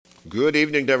Good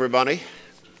evening to everybody.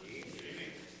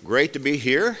 Great to be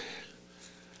here.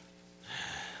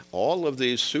 All of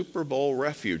these Super Bowl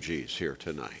refugees here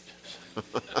tonight.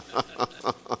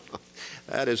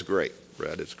 That is great.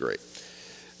 That is great.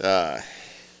 And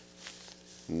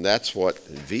that's what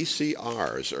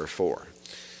VCRs are for.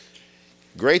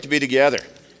 Great to be together.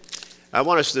 I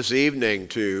want us this evening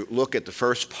to look at the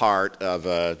first part of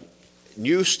a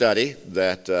new study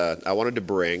that I wanted to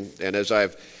bring. And as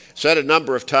I've said a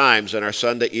number of times in our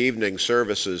Sunday evening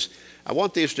services, I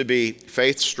want these to be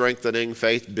faith-strengthening,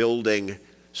 faith-building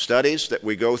studies that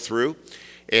we go through,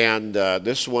 and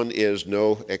this one is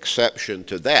no exception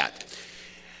to that.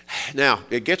 Now,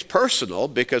 it gets personal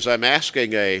because I'm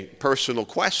asking a personal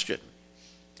question.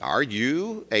 Are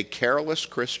you a careless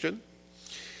Christian?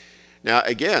 Now,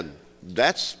 again,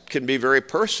 that can be very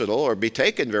personal or be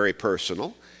taken very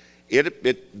personal.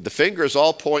 The fingers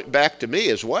all point back to me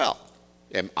as well.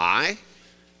 Am I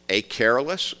a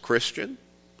careless Christian?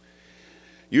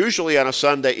 Usually on a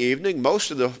Sunday evening,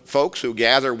 most of the folks who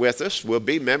gather with us will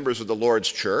be members of the Lord's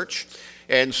church,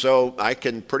 and so I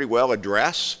can pretty well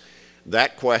address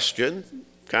that question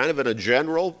kind of in a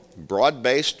general,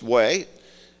 broad-based way,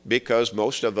 because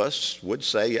most of us would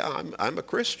say, yeah, I'm a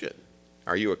Christian.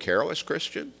 Are you a careless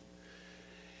Christian?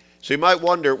 So you might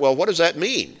wonder, well, what does that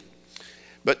mean?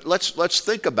 But let's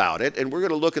think about it, and we're going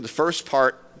to look at the first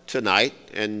part tonight,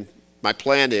 and my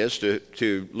plan is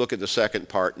to look at the second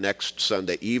part next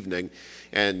Sunday evening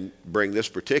and bring this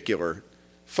particular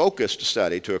focused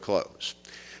study to a close.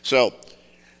 So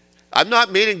I'm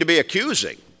not meaning to be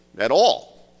accusing at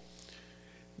all,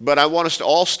 but I want us to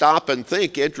all stop and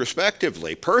think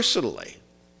introspectively, personally,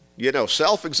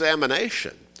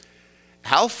 self-examination.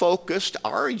 How focused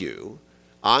are you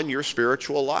on your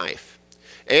spiritual life?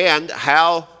 And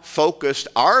how focused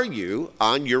are you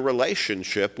on your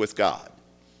relationship with God?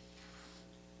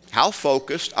 How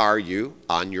focused are you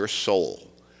on your soul?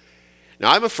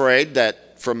 Now, I'm afraid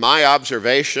that from my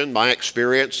observation, my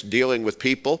experience dealing with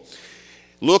people,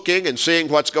 looking and seeing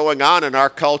what's going on in our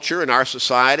culture, in our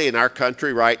society, in our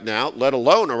country right now, let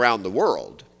alone around the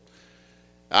world,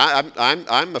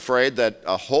 I'm afraid that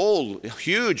a whole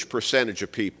huge percentage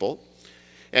of people,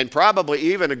 and probably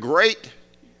even a great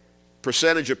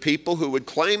percentage of people who would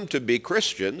claim to be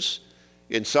Christians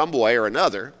in some way or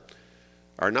another,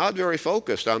 are not very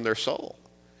focused on their soul,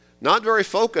 not very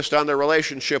focused on their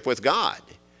relationship with God.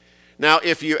 Now,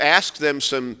 if you ask them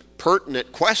some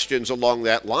pertinent questions along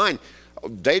that line,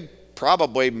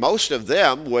 most of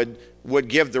them would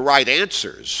give the right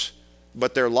answers,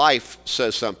 but their life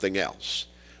says something else.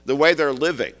 The way they're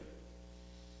living,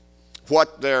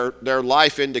 what their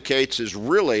life indicates is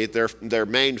really their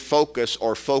main focus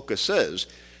or focuses,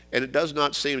 and it does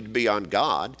not seem to be on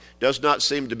God, does not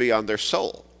seem to be on their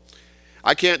soul.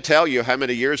 I can't tell you how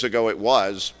many years ago it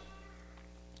was,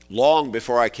 long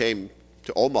before I came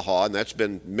to Omaha, and that's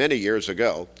been many years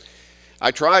ago,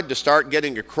 I tried to start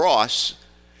getting across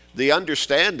the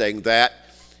understanding that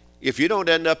if you don't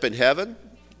end up in heaven,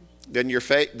 then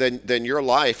your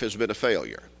life has been a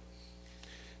failure.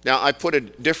 Now, I put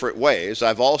it different ways.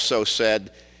 I've also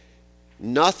said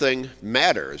nothing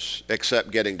matters except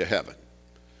getting to heaven.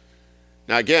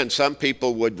 Now, again, some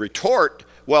people would retort,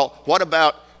 well, what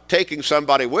about taking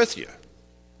somebody with you?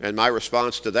 And my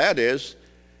response to that is,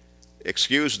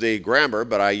 excuse the grammar,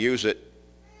 but I use it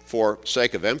for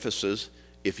sake of emphasis,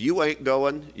 if you ain't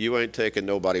going, you ain't taking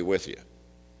nobody with you.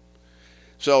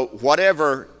 So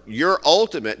whatever your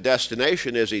ultimate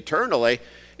destination is eternally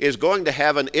is going to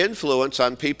have an influence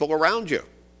on people around you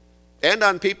and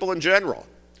on people in general.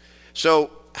 So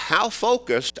how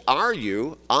focused are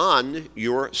you on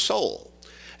your soul?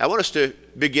 I want us to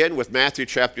begin with Matthew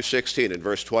chapter 16 and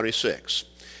verse 26.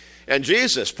 And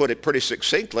Jesus put it pretty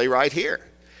succinctly right here.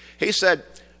 He said,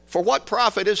 "For what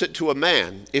profit is it to a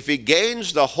man if he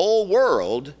gains the whole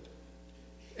world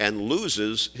and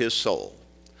loses his soul?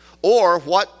 Or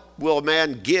what will a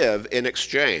man give in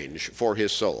exchange for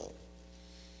his soul?"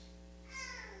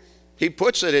 He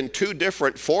puts it in two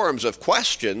different forms of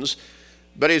questions,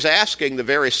 but he's asking the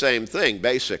very same thing,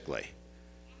 basically.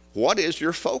 What is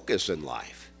your focus in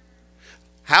life?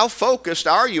 How focused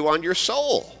are you on your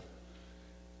soul?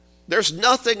 There's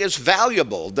nothing as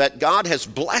valuable that God has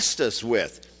blessed us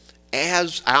with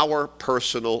as our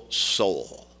personal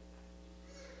soul.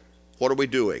 What are we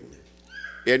doing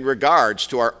in regards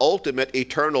to our ultimate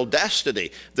eternal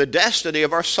destiny, the destiny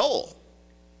of our soul?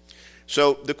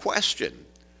 So the question,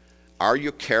 are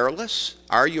you careless?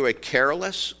 Are you a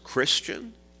careless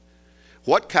Christian?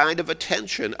 What kind of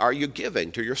attention are you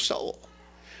giving to your soul?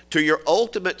 to your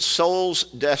ultimate soul's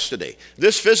destiny.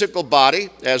 This physical body,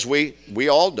 as we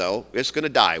all know, it's going to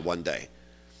die one day.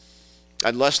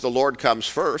 Unless the Lord comes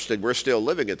first, and we're still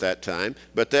living at that time,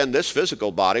 but then this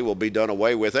physical body will be done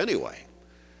away with anyway.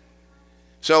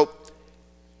 So,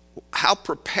 how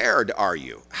prepared are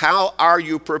you? How are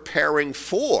you preparing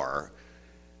for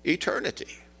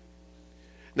eternity?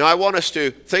 Now, I want us to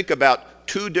think about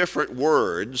two different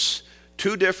words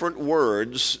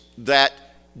that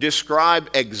describe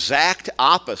exact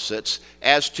opposites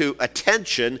as to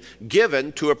attention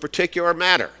given to a particular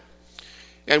matter.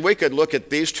 And we could look at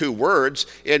these two words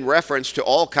in reference to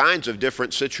all kinds of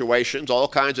different situations, all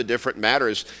kinds of different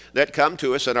matters that come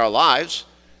to us in our lives.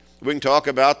 We can talk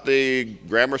about the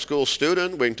grammar school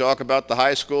student, we can talk about the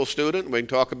high school student, we can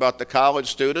talk about the college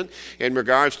student in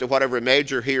regards to whatever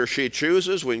major he or she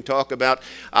chooses. We can talk about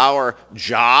our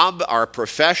job, our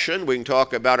profession, we can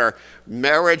talk about our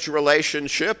marriage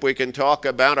relationship, we can talk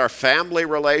about our family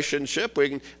relationship, we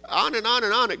can on and on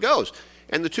and on it goes.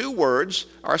 And the two words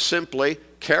are simply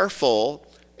careful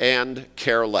and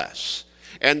careless.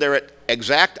 And they're at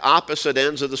exact opposite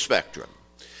ends of the spectrum.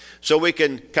 So we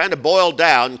can kind of boil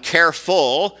down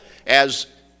careful as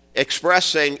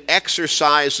expressing,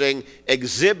 exercising,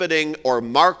 exhibiting, or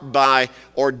marked by,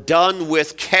 or done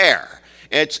with care.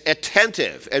 It's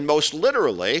attentive, and most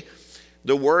literally,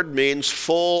 the word means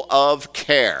full of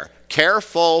care.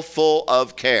 Careful, full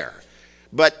of care.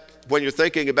 But when you're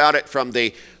thinking about it from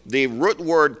the root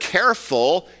word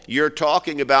careful, you're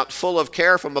talking about full of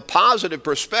care from a positive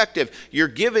perspective. You're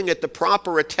giving it the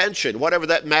proper attention, whatever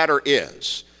that matter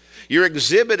is. You're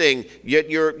exhibiting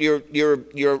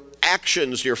your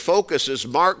actions, your focus is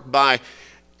marked by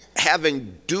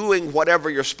doing whatever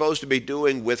you're supposed to be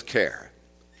doing with care.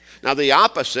 Now the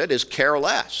opposite is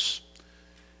careless.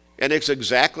 And it's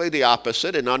exactly the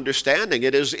opposite in understanding.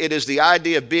 It is the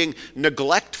idea of being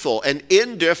neglectful and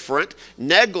indifferent,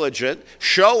 negligent,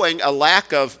 showing a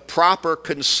lack of proper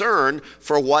concern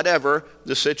for whatever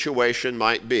the situation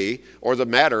might be or the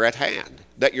matter at hand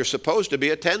that you're supposed to be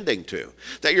attending to,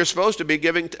 that you're supposed to be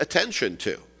giving attention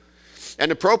to.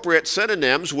 And appropriate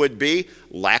synonyms would be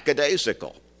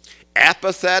lackadaisical,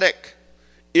 apathetic,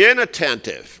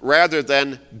 inattentive. Rather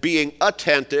than being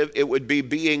attentive, it would be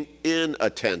being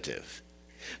inattentive.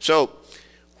 So,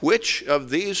 which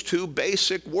of these two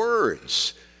basic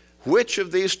words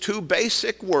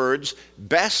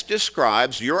best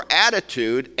describes your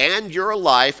attitude and your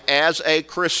life as a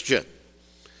Christian?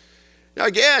 Now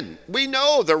again, we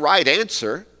know the right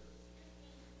answer.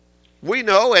 We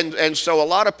know, and so a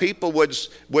lot of people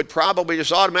would probably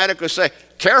just automatically say,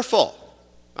 careful,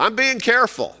 I'm being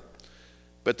careful.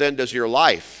 But then does your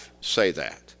life say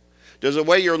that? Does the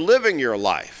way you're living your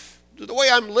life, the way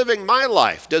I'm living my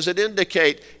life, does it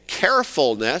indicate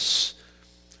carefulness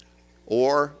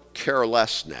or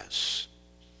carelessness?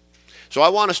 So I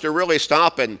want us to really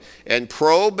stop and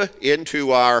probe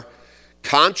into our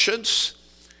conscience,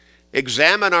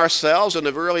 examine ourselves in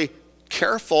a really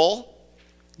careful,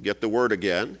 get the word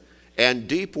again, and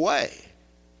deep way.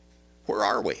 Where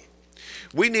are we?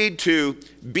 We need to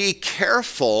be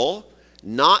careful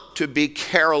not to be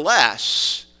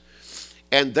careless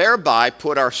and thereby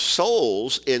put our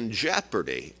souls in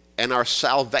jeopardy and our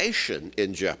salvation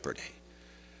in jeopardy.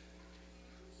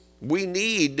 We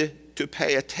need to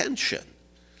pay attention.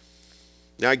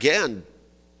 Now again,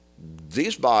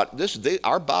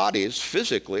 our bodies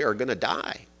physically are going to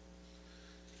die.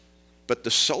 But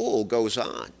the soul goes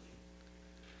on.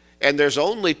 And there's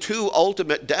only two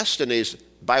ultimate destinies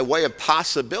by way of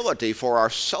possibility for our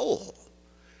soul.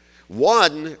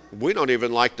 One, we don't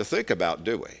even like to think about,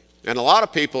 do we? And a lot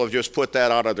of people have just put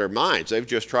that out of their minds. They've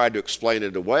just tried to explain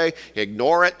it away,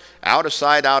 ignore it, out of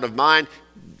sight, out of mind.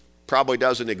 Probably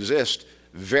doesn't exist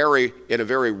in a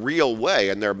very real way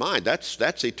in their mind.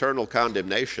 That's eternal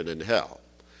condemnation in hell.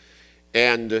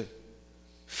 And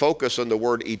focus on the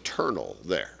word eternal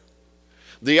there.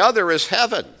 The other is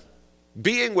heaven,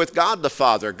 being with God the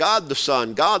Father, God the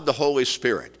Son, God the Holy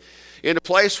Spirit, in a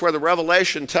place where the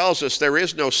Revelation tells us there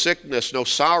is no sickness, no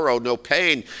sorrow, no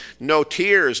pain, no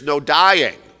tears, no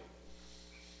dying.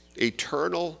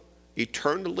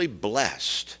 Eternally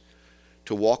blessed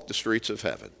to walk the streets of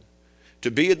heaven, to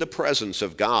be in the presence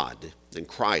of God and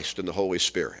Christ and the Holy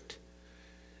Spirit.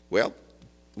 Well,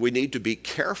 we need to be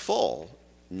careful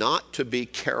not to be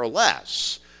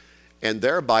careless and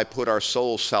thereby put our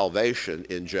soul's salvation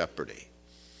in jeopardy.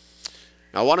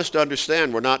 Now, I want us to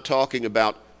understand we're not talking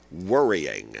about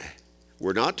worrying.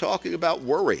 We're not talking about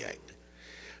worrying.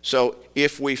 So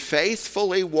if we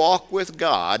faithfully walk with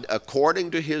God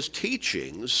according to his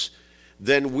teachings,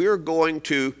 then we're going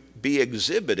to be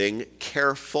exhibiting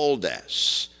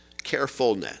carefulness,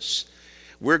 carefulness.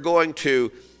 We're not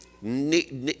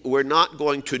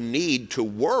going to need to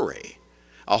worry.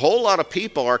 A whole lot of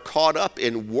people are caught up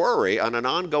in worry on an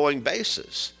ongoing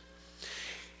basis.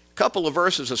 A couple of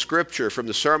verses of scripture from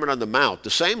the Sermon on the Mount, the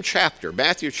same chapter,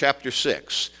 Matthew chapter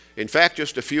 6. In fact,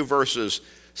 just a few verses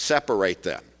separate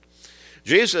them.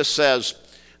 Jesus says,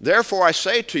 "Therefore I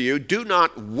say to you, do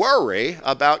not worry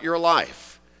about your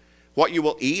life, what you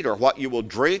will eat or what you will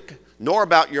drink, nor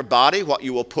about your body, what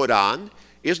you will put on.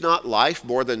 Is not life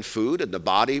more than food, and the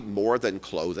body more than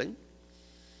clothing?"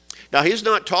 Now, he's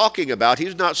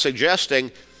not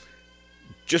suggesting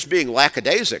just being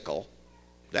lackadaisical.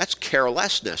 That's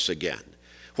carelessness again.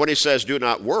 When he says, do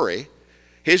not worry,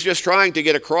 he's just trying to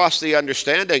get across the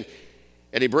understanding,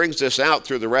 and he brings this out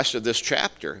through the rest of this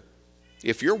chapter.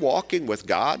 If you're walking with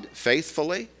God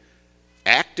faithfully,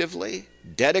 actively,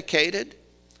 dedicated,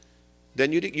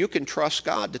 then you can trust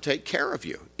God to take care of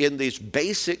you in these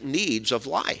basic needs of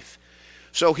life.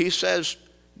 So he says,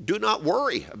 do not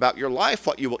worry about your life,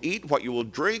 what you will eat, what you will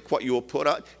drink, what you will put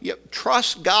on.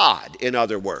 Trust God, in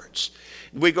other words.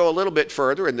 We go a little bit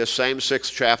further in this same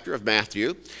 6th chapter of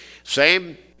Matthew.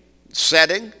 Same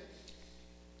setting,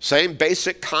 same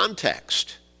basic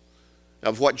context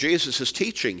of what Jesus is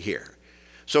teaching here.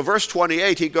 So verse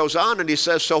 28, he goes on and he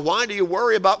says, so why do you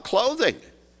worry about clothing?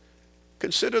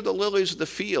 Consider the lilies of the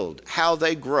field, how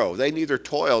they grow. They neither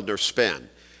toil nor spin.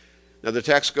 Now the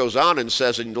text goes on and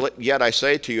says, and yet I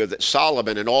say to you that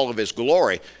Solomon in all of his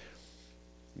glory,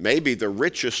 maybe the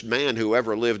richest man who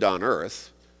ever lived on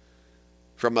earth,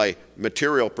 from a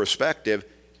material perspective,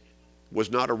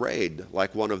 was not arrayed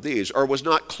like one of these, or was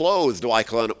not clothed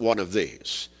like one of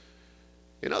these.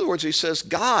 In other words, he says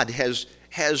God has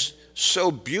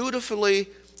so beautifully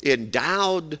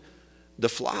endowed the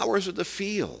flowers of the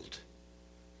field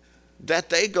that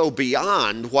they go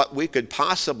beyond what we could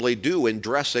possibly do in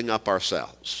dressing up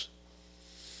ourselves.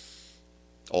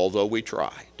 Although we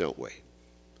try, don't we?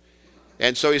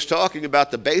 And so he's talking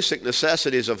about the basic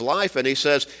necessities of life, and he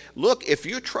says, look, if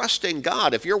you're trusting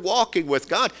God, if you're walking with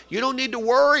God, you don't need to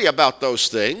worry about those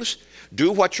things.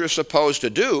 Do what you're supposed to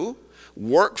do,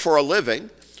 work for a living,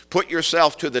 put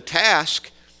yourself to the task,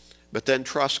 but then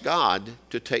trust God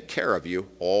to take care of you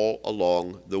all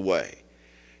along the way.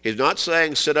 He's not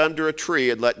saying sit under a tree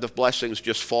and let the blessings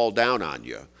just fall down on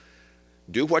you.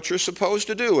 Do what you're supposed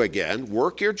to do again.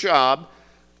 Work your job.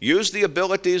 Use the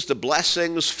abilities, the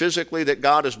blessings physically that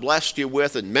God has blessed you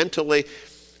with and mentally,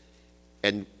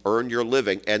 and earn your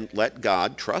living and let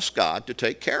God, trust God to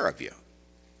take care of you.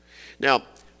 Now,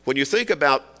 when you think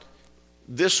about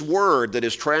this word that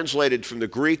is translated from the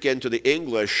Greek into the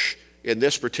English in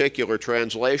this particular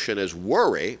translation as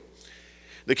worry,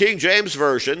 the King James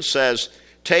Version says,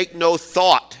 take no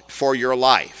thought for your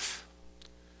life.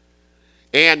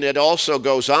 And it also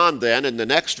goes on then in the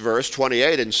next verse,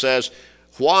 28, and says,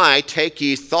 why take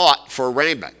ye thought for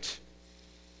raiment?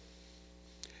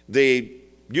 The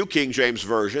New King James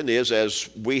Version is, as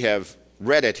we have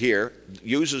read it here,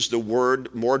 uses the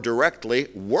word more directly,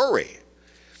 worry.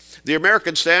 The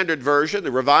American Standard Version,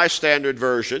 the Revised Standard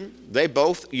Version, they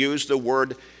both use the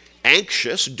word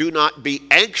anxious. Do not be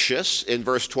anxious in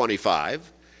verse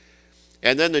 25.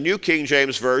 And then the New King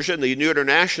James Version, the New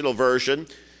International Version,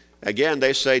 again,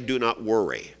 they say do not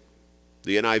worry.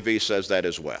 The NIV says that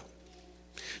as well.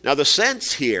 Now the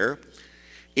sense here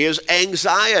is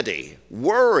anxiety,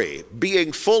 worry,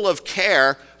 being full of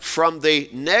care from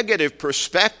the negative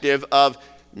perspective of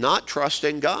not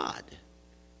trusting God.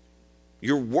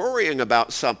 You're worrying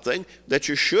about something that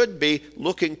you should be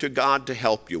looking to God to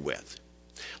help you with.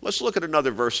 Let's look at another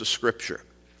verse of Scripture.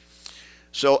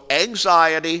 So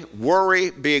anxiety, worry,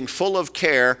 being full of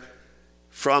care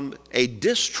from a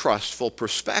distrustful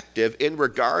perspective in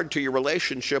regard to your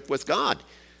relationship with God.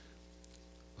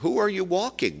 Who are you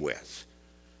walking with?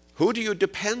 Who do you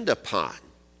depend upon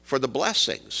for the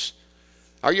blessings?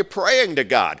 Are you praying to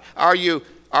God? Are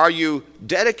you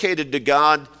dedicated to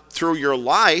God through your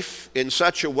life in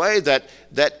such a way that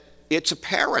it's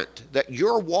apparent that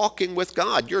you're walking with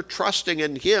God, you're trusting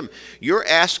in Him, you're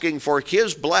asking for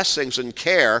His blessings and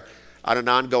care on an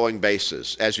ongoing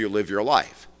basis as you live your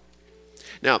life?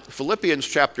 Now, Philippians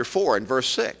chapter 4 and verse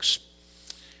 6,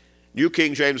 New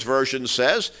King James Version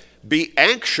says, be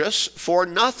anxious for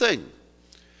nothing,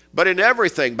 but in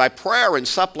everything by prayer and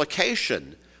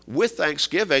supplication with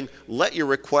thanksgiving, let your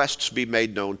requests be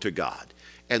made known to God.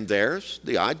 And there's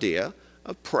the idea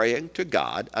of praying to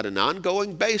God on an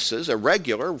ongoing basis, a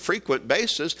regular, frequent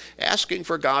basis, asking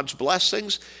for God's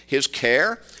blessings, His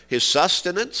care, His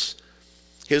sustenance,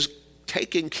 His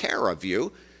taking care of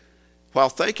you, while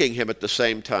thanking Him at the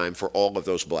same time for all of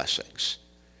those blessings.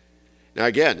 Now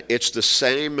again, it's the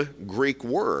same Greek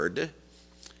word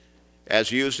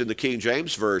as used in the King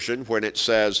James Version when it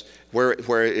says, where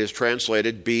it is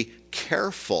translated, be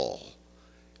careful.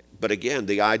 But again,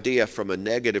 the idea from a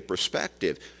negative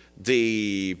perspective,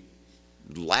 the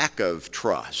lack of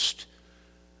trust,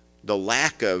 the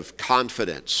lack of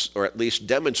confidence, or at least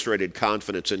demonstrated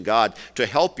confidence in God to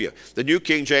help you. The New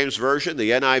King James Version,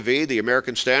 the NIV, the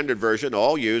American Standard Version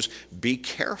all use be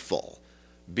careful.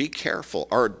 Be careful,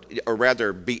 or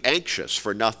rather be anxious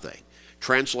for nothing.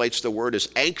 Translates the word as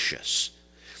anxious.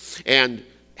 And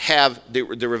have the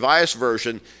Revised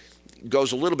Version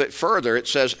goes a little bit further. It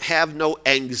says have no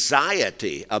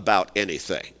anxiety about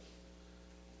anything.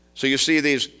 So you see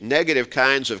these negative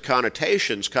kinds of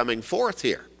connotations coming forth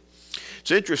here.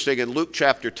 It's interesting in Luke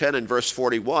chapter 10 and verse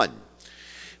 41,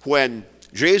 when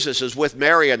Jesus is with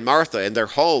Mary and Martha in their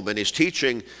home and he's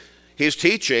teaching,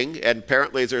 and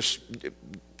apparently there's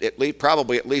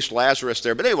probably at least Lazarus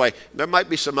there. But anyway, there might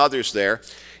be some others there.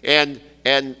 And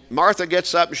Martha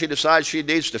gets up and she decides she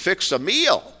needs to fix a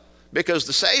meal because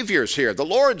the Savior's here, the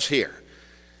Lord's here.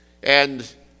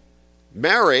 And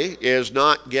Mary is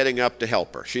not getting up to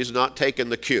help her. She's not taking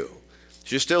the cue.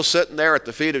 She's still sitting there at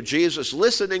the feet of Jesus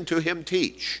listening to him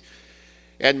teach.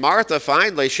 And Martha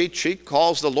finally, she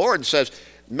calls the Lord and says,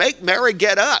 make Mary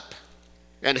get up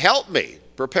and help me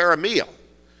prepare a meal.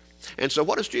 And so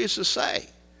what does Jesus say?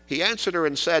 He answered her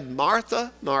and said,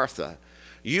 Martha, Martha,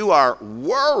 you are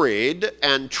worried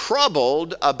and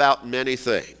troubled about many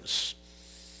things.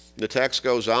 The text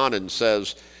goes on and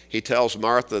says, he tells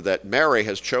Martha that Mary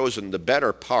has chosen the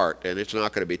better part and it's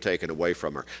not going to be taken away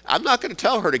from her. I'm not going to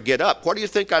tell her to get up. What do you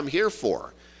think I'm here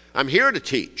for? I'm here to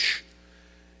teach.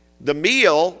 The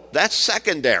meal, that's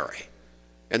secondary.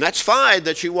 And that's fine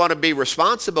that you want to be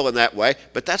responsible in that way,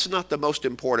 but that's not the most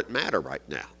important matter right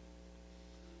now.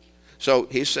 So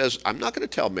he says, I'm not going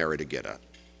to tell Mary to get up.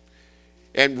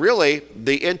 And really,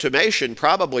 the intimation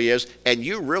probably is, and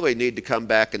you really need to come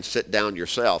back and sit down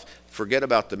yourself. Forget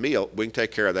about the meal. We can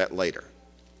take care of that later.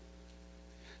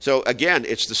 So again,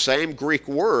 it's the same Greek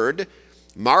word.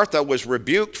 Martha was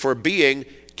rebuked for being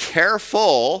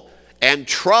careful and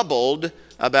troubled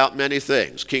about many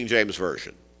things, King James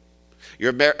Version. Your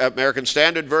American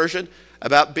Standard Version,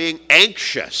 about being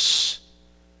anxious.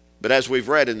 But as we've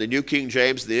read in the New King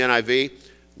James, the NIV,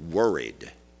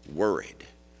 worried.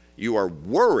 You are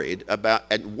worried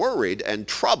and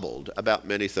troubled about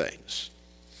many things.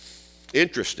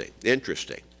 Interesting.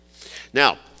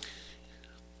 Now,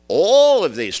 all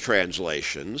of these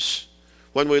translations,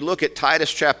 when we look at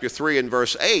Titus chapter 3 and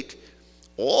verse 8,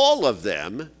 all of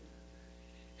them,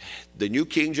 the New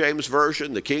King James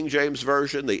Version, the King James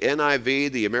Version, the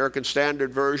NIV, the American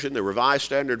Standard Version, the Revised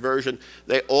Standard Version,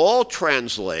 they all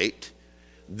translate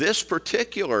this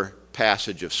particular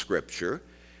passage of Scripture,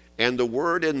 and the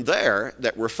word in there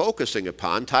that we're focusing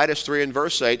upon, Titus 3 and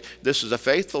verse 8, this is a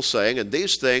faithful saying, and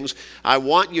these things I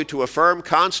want you to affirm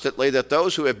constantly, that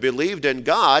those who have believed in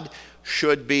God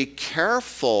should be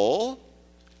careful,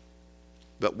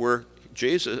 but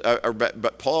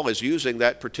Paul is using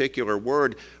that particular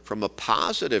word from a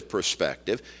positive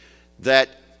perspective, that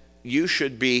you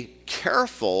should be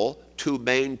careful to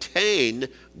maintain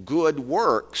good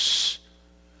works.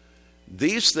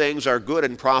 These things are good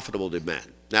and profitable to men.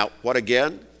 Now, what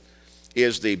again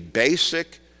is the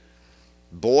basic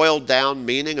boiled down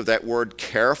meaning of that word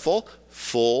careful?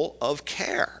 Full of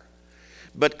care.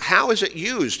 But how is it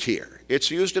used here?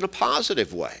 It's used in a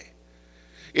positive way.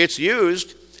 It's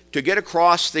used to get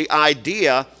across the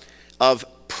idea of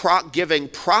giving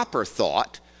proper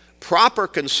thought, proper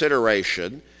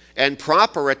consideration, and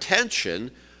proper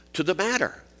attention to the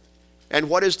matter. And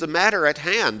what is the matter at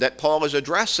hand that Paul is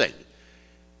addressing?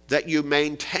 That you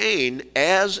maintain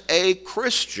as a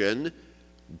Christian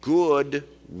good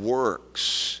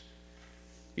works.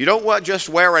 You don't just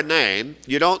wear a name.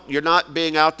 You're not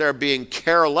being out there being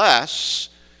careless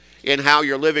in how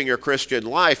you're living your Christian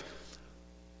life.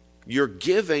 You're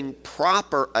giving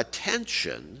proper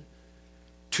attention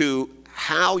to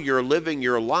how you're living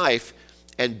your life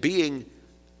and being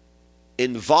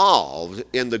involved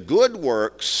in the good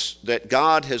works that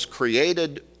God has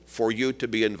created for you to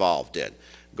be involved in.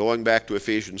 Going back to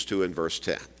Ephesians 2 and verse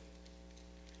 10.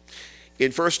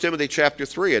 In 1 Timothy chapter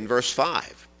 3 and verse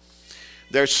 5,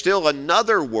 there's still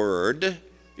another word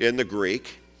in the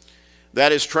Greek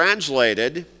that is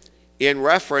translated in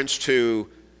reference to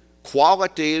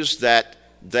qualities that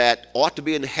ought to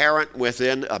be inherent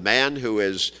within a man who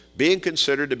is being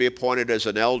considered to be appointed as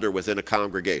an elder within a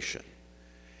congregation.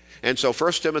 And so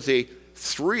 1 Timothy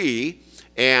 3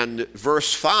 and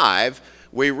verse 5,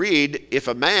 we read, if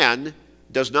a man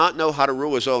does not know how to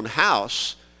rule his own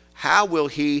house, how will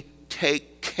he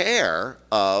take care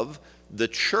of the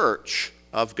church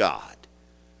of God?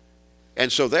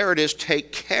 And so there it is,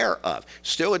 take care of.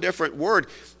 Still a different word,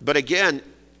 but again,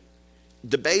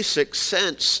 the basic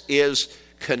sense is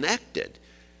connected.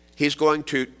 He's going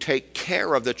to take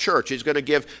care of the church. He's going to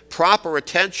give proper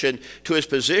attention to his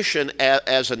position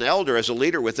as an elder, as a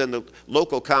leader within the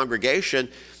local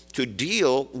congregation, to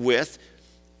deal with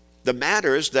the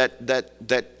matters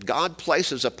that God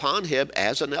places upon him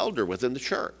as an elder within the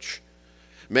church.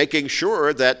 Making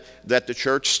sure that the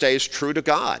church stays true to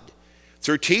God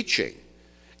through teaching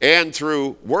and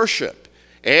through worship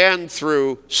and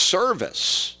through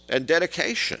service and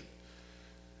dedication.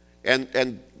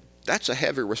 And that's a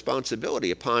heavy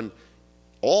responsibility upon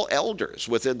all elders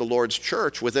within the Lord's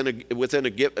church, within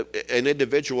an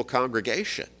individual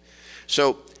congregation.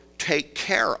 So take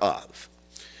care of.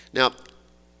 Now,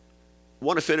 I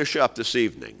want to finish up this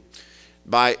evening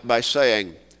by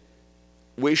saying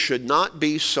we should not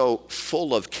be so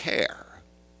full of care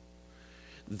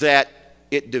that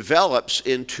it develops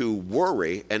into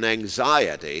worry and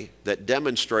anxiety that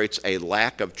demonstrates a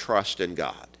lack of trust in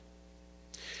God.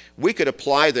 We could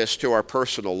apply this to our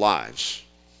personal lives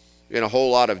in a whole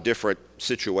lot of different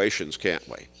situations, can't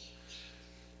we?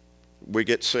 We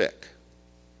get sick.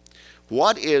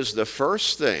 What is the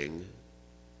first thing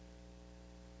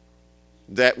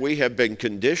that we have been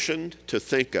conditioned to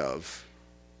think of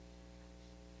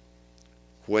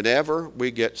whenever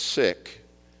we get sick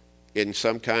in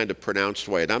some kind of pronounced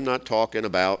way? And I'm not talking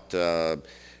about,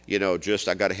 just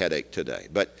I got a headache today.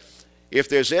 But if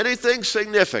there's anything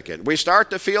significant, we start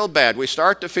to feel bad, we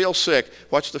start to feel sick,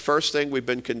 what's the first thing we've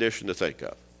been conditioned to think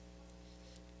of?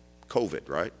 COVID,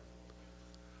 right?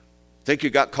 Think you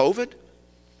got COVID?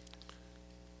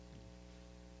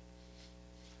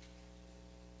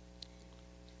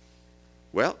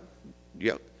 Well,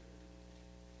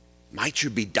 might you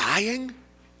be dying?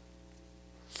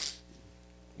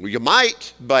 Well, you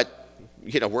might, but,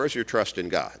 where's your trust in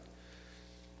God?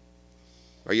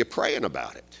 Are you praying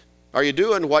about it? Are you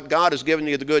doing what God has given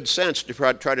you the good sense to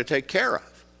try to take care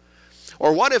of?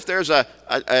 Or what if there's a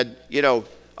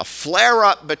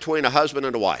flare-up between a husband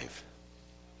and a wife?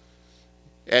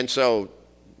 And so,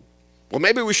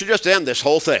 maybe we should just end this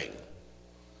whole thing.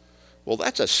 Well,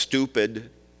 that's a stupid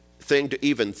thing to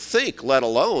even think, let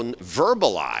alone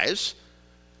verbalize.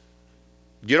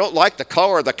 You don't like the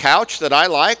color of the couch that I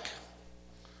like?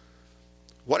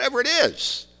 Whatever it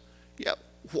is.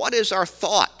 What is our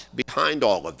thought behind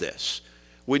all of this?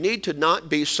 We need to not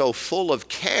be so full of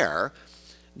care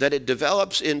that it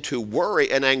develops into worry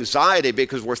and anxiety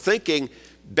because we're thinking,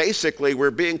 basically,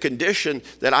 we're being conditioned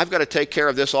that I've got to take care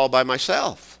of this all by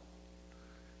myself.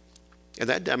 And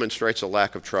that demonstrates a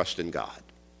lack of trust in God.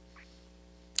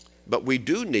 But we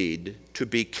do need to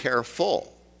be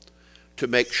careful to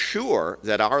make sure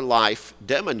that our life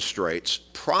demonstrates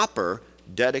proper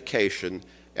dedication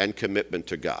and commitment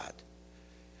to God.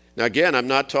 Now again, I'm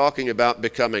not talking about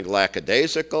becoming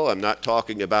lackadaisical. I'm not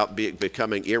talking about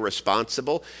becoming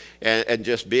irresponsible and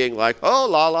just being like, oh,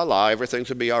 la, la, la, everything's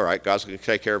going to be all right. God's going to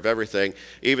take care of everything,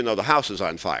 even though the house is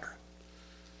on fire.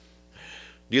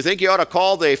 Do you think you ought to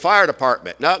call the fire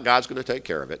department? No, God's going to take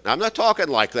care of it. Now, I'm not talking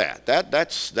like that.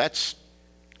 That's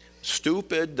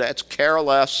stupid. That's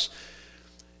careless.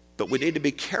 But we need to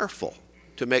be careful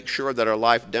to make sure that our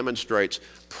life demonstrates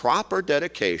proper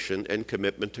dedication and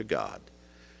commitment to God.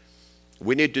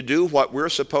 We need to do what we're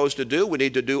supposed to do. We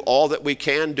need to do all that we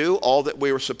can do, all that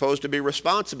we were supposed to be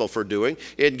responsible for doing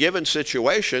in given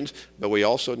situations, but we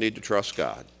also need to trust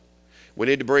God. We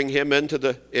need to bring him into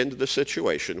the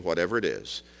situation, whatever it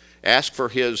is. Ask for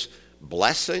his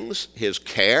blessings, his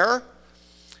care,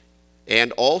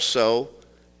 and also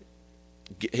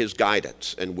his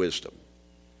guidance and wisdom.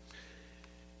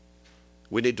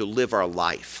 We need to live our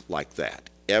life like that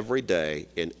every day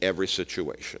in every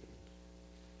situation.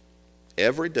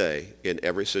 Every day in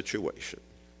every situation.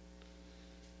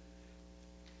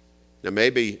 Now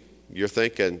maybe you're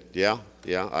thinking,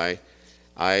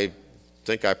 I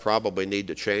think I probably need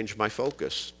to change my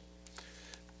focus.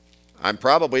 I'm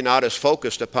probably not as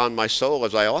focused upon my soul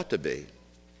as I ought to be.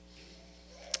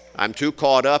 I'm too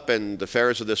caught up in the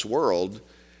affairs of this world,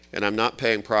 and I'm not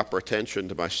paying proper attention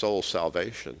to my soul's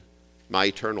salvation, my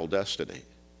eternal destiny.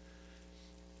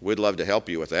 We'd love to help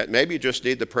you with that. Maybe you just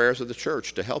need the prayers of the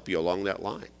church to help you along that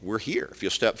line. We're here. If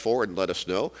you'll step forward and let us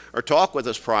know, or talk with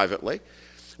us privately.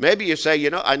 Maybe you say,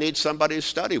 I need somebody to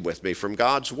study with me from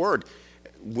God's Word.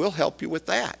 We'll help you with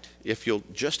that if you'll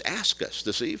just ask us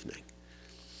this evening.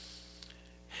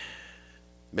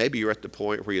 Maybe you're at the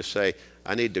point where you say,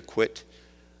 I need to quit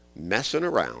messing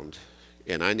around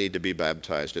and I need to be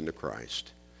baptized into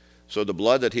Christ. so the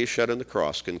blood that he shed on the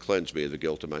cross can cleanse me of the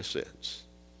guilt of my sins.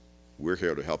 We're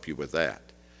here to help you with that.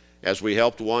 As we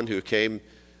helped one who came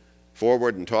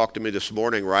forward and talked to me this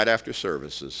morning right after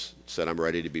services, said, I'm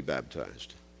ready to be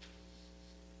baptized.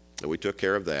 And we took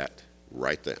care of that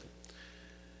right then.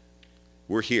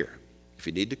 We're here. If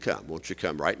you need to come, won't you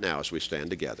come right now as we stand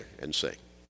together and sing?